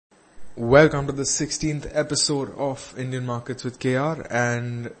Welcome to the 16th episode of Indian Markets with KR,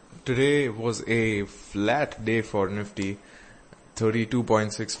 and today was a flat day for Nifty.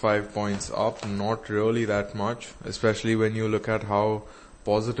 32.65 points up, not really that much, especially when you look at how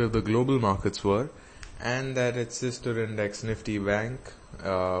positive the global markets were, and that its sister index Nifty Bank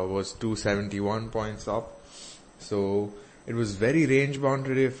was 271 points up. So it was very range bound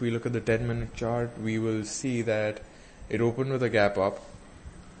today. If we look at the 10-minute chart, we will see that it opened with a gap up.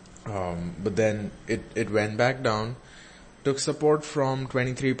 But then it went back down, took support from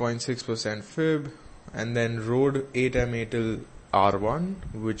 23.6% fib, and then rode 8MA till R1,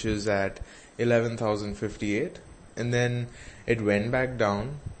 which is at 11,058, and then it went back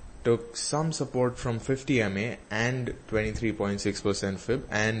down, took some support from 50MA and 23.6% fib,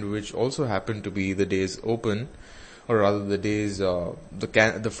 and which also happened to be the day's open, or rather the day's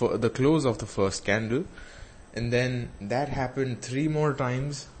the close of the first candle. And then that happened 3 more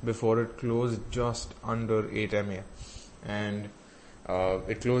times before it closed just under 8MA. And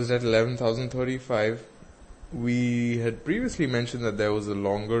it closed at 11,035. We had previously mentioned that there was a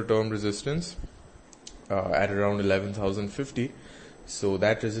longer term resistance at around 11,050. So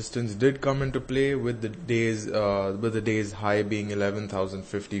that resistance did come into play with the day's high being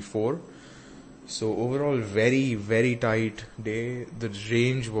 11,054. So overall, very, very tight day. The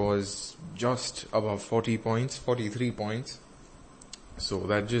range was just above 40 points, 43 points. So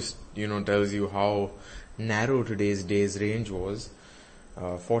that just, tells you how narrow today's day's range was.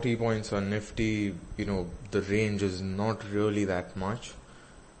 40 points on Nifty, the range is not really that much.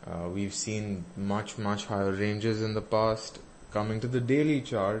 We've seen much, much higher ranges in the past. Coming to the daily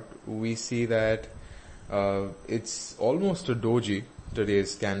chart, we see that it's almost a doji,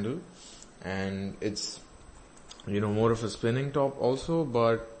 today's candle. And it's, more of a spinning top also,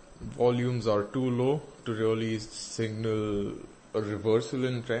 but volumes are too low to really signal a reversal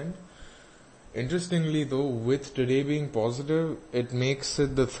in trend. Interestingly though, with today being positive, it makes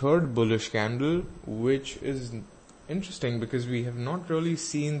it the third bullish candle, which is interesting because we have not really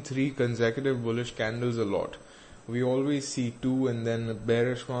seen 3 consecutive bullish candles a lot. We always see 2 and then a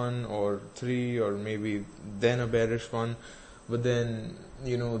bearish one, or 3, or maybe then a bearish one. But then,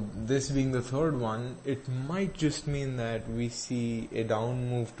 this being the third one, it might just mean that we see a down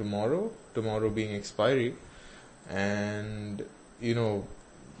move tomorrow being expiry. And,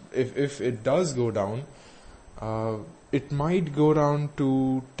 if it does go down, it might go down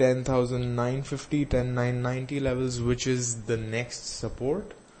to 10,950, 10,990 levels, which is the next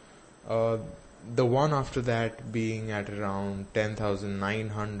support. The one after that being at around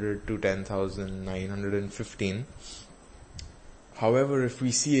 10,900 to 10,915. However, if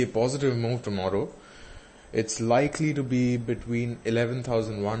we see a positive move tomorrow, it's likely to be between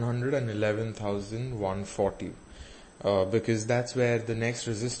 11,100 and 11,140, because that's where the next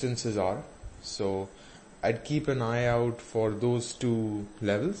resistances are. So I'd keep an eye out for those 2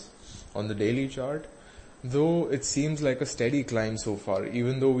 levels on the daily chart. Though it seems like a steady climb so far,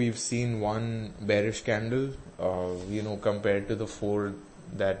 even though we've seen 1 bearish candle, compared to the 4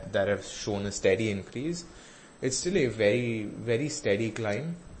 that have shown a steady increase. It's still a very, very steady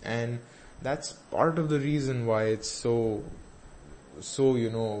climb, and that's part of the reason why it's so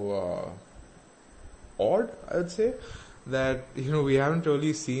odd, I would say, that, we haven't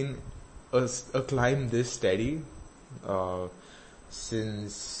really seen a climb this steady,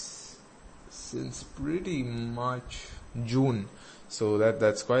 since pretty much June. So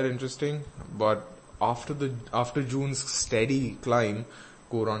that's quite interesting. But after June's steady climb,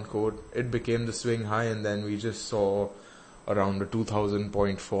 quote unquote, it became the swing high, and then we just saw around a 2,000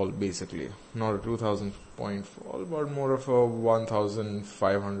 point fall, basically. Not a 2,000 point fall, but more of a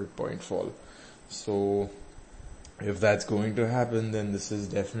 1,500 point fall. So if that's going to happen, then this is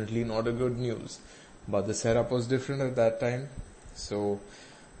definitely not a good news. But the setup was different at that time. So,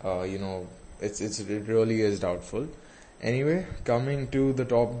 it really is doubtful. Anyway, coming to the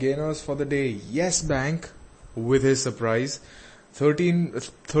top gainers for the day, Yes Bank, with his surprise,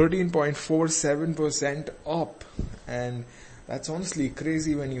 13.47% up, and that's honestly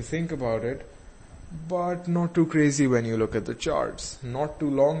crazy when you think about it, but not too crazy when you look at the charts. Not too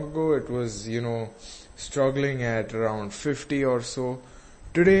long ago it was, struggling at around 50 or so.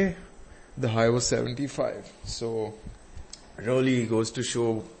 Today the high was 75. So really goes to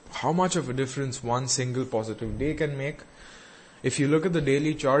show how much of a difference one single positive day can make. If you look at the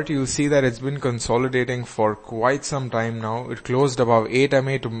daily chart, you'll see that it's been consolidating for quite some time now. It closed above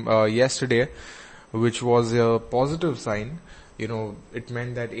 8MA yesterday, which was a positive sign. It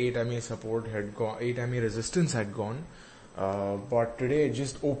meant that 8MA support had gone, 8MA resistance had gone. But today it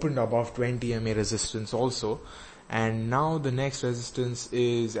just opened above 20MA resistance also. and now the next resistance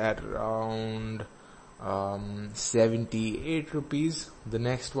is at around 78 rupees. The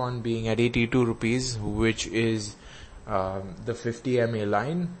next one being at 82 rupees, which is the 50 MA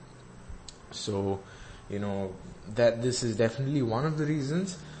line. So, that this is definitely one of the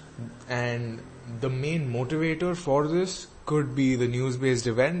reasons, and the main motivator for this could be the news-based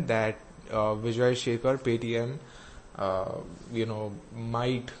event that Vijay Shekhar, Paytm,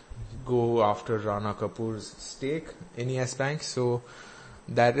 might go after Rana Kapoor's stake in Yes Bank. So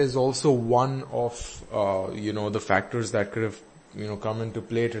that is also one of the factors that could have come into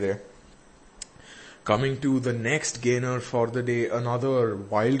play today. Coming to the next gainer for the day, another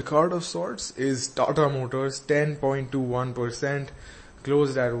wild card of sorts, is Tata Motors, 10.21%,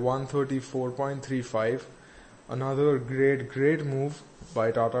 closed at 134.35. Another great move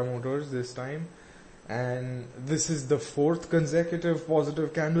by Tata Motors this time. And this is the fourth consecutive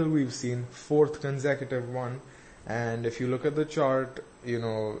positive candle we've seen, fourth consecutive one. And if you look at the chart,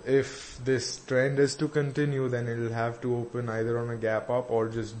 if this trend is to continue, then it'll have to open either on a gap up or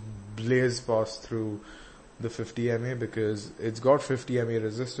just blaze past through the 50 MA, because it's got 50 MA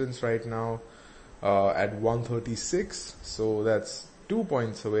resistance right now at 136. So that's 2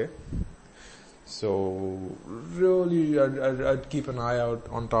 points away. So really, I'd keep an eye out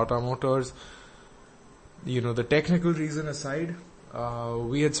on Tata Motors. The technical reason aside,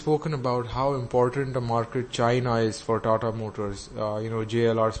 we had spoken about how important a market China is for Tata Motors,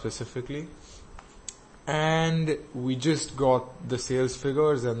 JLR specifically. And we just got the sales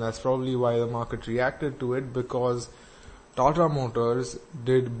figures, and that's probably why the market reacted to it, because Tata Motors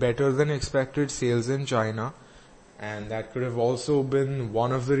did better than expected sales in China. And that could have also been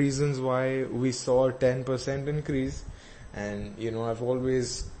one of the reasons why we saw a 10% increase. And, I've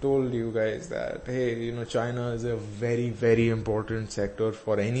always told you guys that, hey, China is a very, very important sector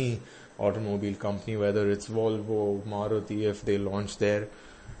for any automobile company, whether it's Volvo, Maruti, if they launch there,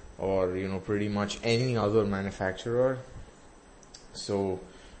 or, pretty much any other manufacturer. So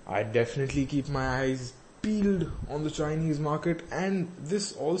I definitely keep my eyes peeled on the Chinese market. And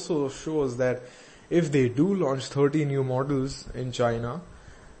this also shows that if they do launch 30 new models in China,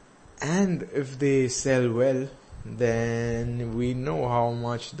 and if they sell well, then we know how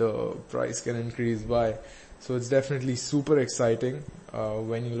much the price can increase by. So it's definitely super exciting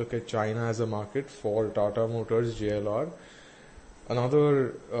when you look at China as a market for Tata Motors, JLR.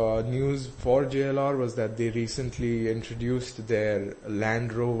 Another news for JLR was that they recently introduced their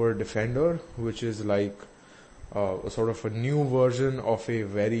Land Rover Defender, which is like sort of a new version of a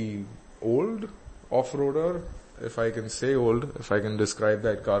very old off-roader, if I can say old, if I can describe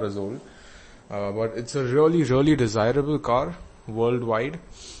that car as old. But it's a really, really desirable car worldwide.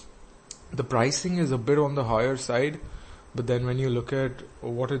 The pricing is a bit on the higher side, but then when you look at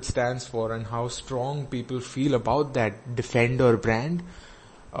what it stands for and how strong people feel about that Defender brand,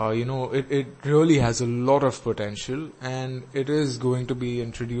 it really has a lot of potential, and it is going to be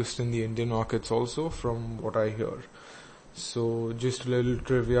introduced in the Indian markets also, from what I hear. So just a little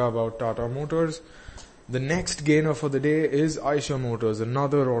trivia about Tata Motors. The next gainer for the day is Eicher Motors,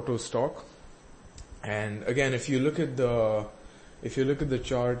 another auto stock. And again, if you look at the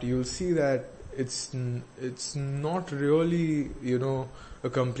chart, you'll see that it's not really, a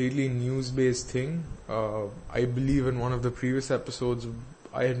completely news-based thing. I believe in one of the previous episodes,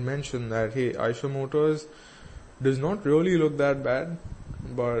 I had mentioned that, hey, Eicher Motors does not really look that bad,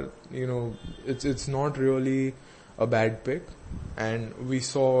 but, it's not really a bad pick. And we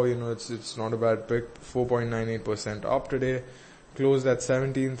saw, it's not a bad pick, 4.98% up today, closed at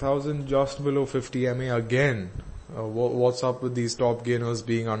 17,000, just below 50 MA again. What's up with these top gainers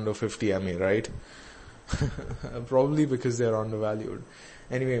being under 50 MA, right? Probably because they're undervalued.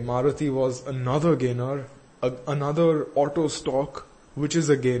 Anyway, Maruti was another gainer, another auto stock, which is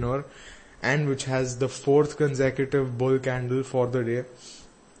a gainer, and which has the fourth consecutive bull candle for the day,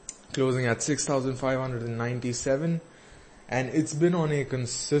 closing at 6,597. And it's been on a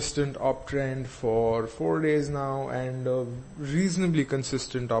consistent uptrend for 4 days now, and a reasonably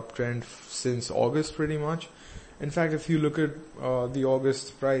consistent uptrend since August pretty much. In fact, if you look at the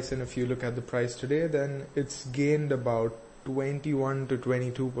August price and if you look at the price today, then it's gained about 21 to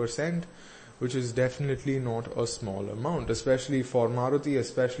 22%, which is definitely not a small amount, especially for Maruti,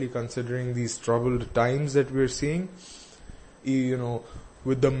 especially considering these troubled times that we're seeing,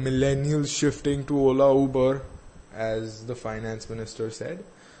 with the millennials shifting to Ola, Uber, as the finance minister said.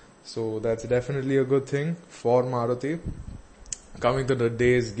 So that's definitely a good thing for Maruti. Coming to the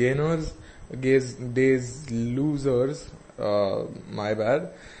day's gainers, day's losers, my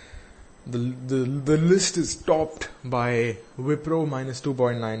bad. The list is topped by Wipro minus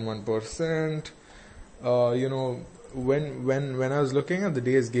 2.91%, When I was looking at the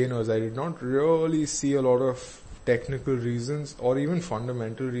day's gainers, I did not really see a lot of technical reasons or even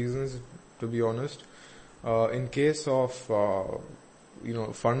fundamental reasons, to be honest. In case of,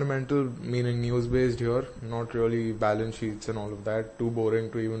 fundamental, meaning news-based here, not really balance sheets and all of that, too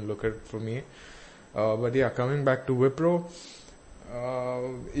boring to even look at for me. But yeah, coming back to Wipro,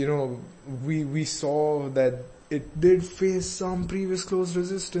 we saw that it did face some previous close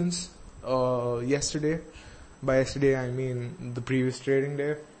resistance, yesterday. By yesterday, I mean the previous trading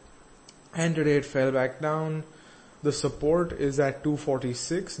day. And today it fell back down. The support is at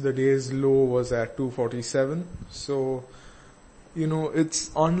 246. The day's low was at 247. So,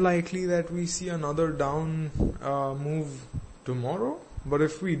 it's unlikely that we see another down move tomorrow. But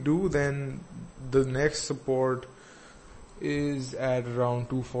if we do, then the next support is at around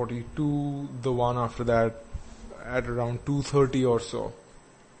 242. The one after that at around 230 or so.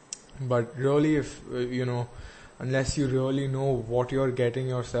 But really, if, unless you really know what you're getting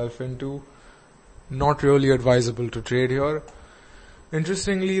yourself into, not really advisable to trade here.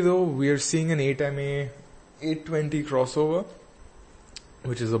 Interestingly though, we are seeing an 8MA 820 crossover,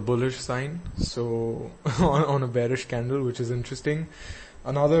 which is a bullish sign. So, on a bearish candle, which is interesting.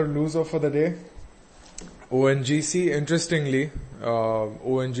 Another loser for the day, ONGC. Interestingly,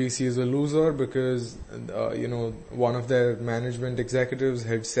 ONGC is a loser because, one of their management executives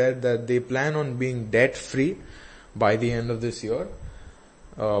had said that they plan on being debt free by the end of this year.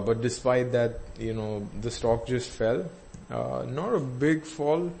 But despite that, the stock just fell. Not a big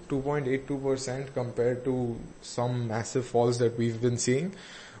fall, 2.82% compared to some massive falls that we've been seeing.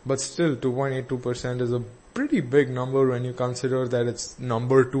 But still, 2.82% is a pretty big number when you consider that it's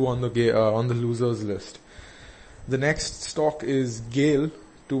number 2 on the losers list. The next stock is GAIL,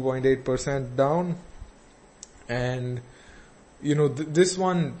 2.8% down. And, this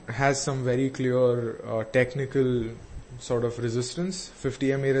one has some very clear technical sort of resistance.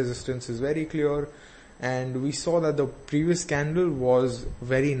 50MA resistance is very clear. And we saw that the previous candle was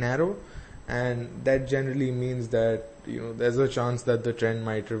very narrow. And that generally means that, there's a chance that the trend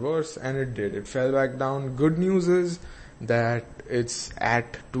might reverse. And it did. It fell back down. Good news is that it's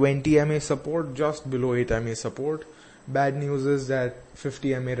at 20MA support, just below 8MA support. Bad news is that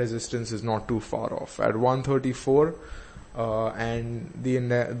 50MA resistance is not too far off at 134, and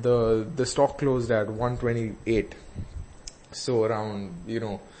the stock closed at 128. So around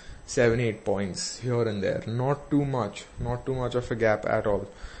 7-8 points here and there. Not too much of a gap at all.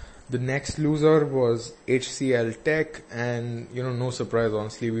 The next loser was HCL Tech, and no surprise,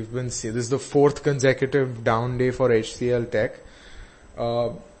 honestly, this is the 4th consecutive down day for HCL Tech.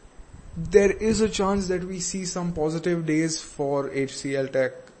 There is a chance that we see some positive days for HCL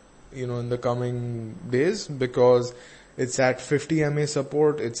Tech, in the coming days, because it's at 50MA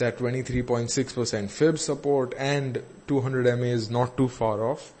support, it's at 23.6% fib support, and 200MA is not too far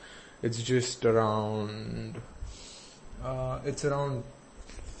off. It's just around, it's around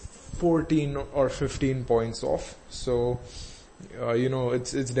 14 or 15 points off. So,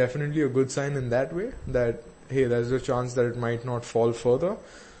 it's definitely a good sign in that way that, hey, there's a chance that it might not fall further.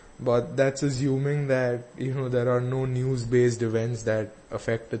 But that's assuming that, there are no news-based events that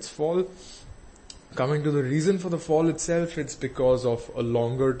affect its fall. Coming to the reason for the fall itself, it's because of a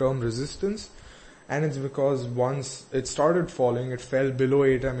longer-term resistance. And it's because once it started falling, it fell below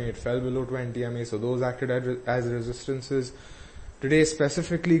 8MA, it fell below 20MA. So those acted as resistances. Today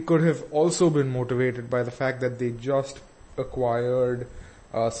specifically could have also been motivated by the fact that they just acquired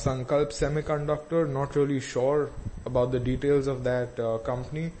Sankalp Semiconductor. Not really sure about the details of that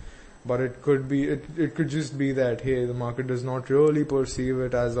company, but it could be, it could just be that, hey, the market does not really perceive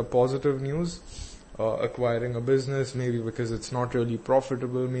it as a positive news, acquiring a business, maybe because it's not really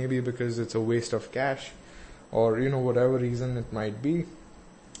profitable, maybe because it's a waste of cash, or whatever reason it might be.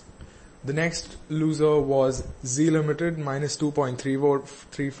 The next loser was Zee Limited, minus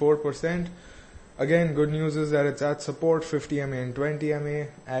 2.34%. Again, good news is that it's at support, 50MA and 20MA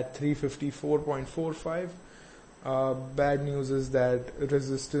at 354.45. Bad news is that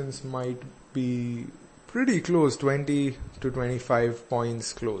resistance might be pretty close, 20 to 25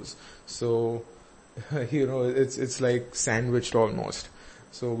 points close. So, it's like sandwiched almost.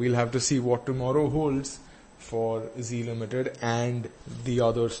 So we'll have to see what tomorrow holds for Zee Limited and the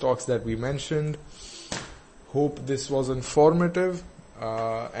other stocks that we mentioned. Hope this was informative,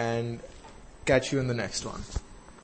 and catch you in the next one.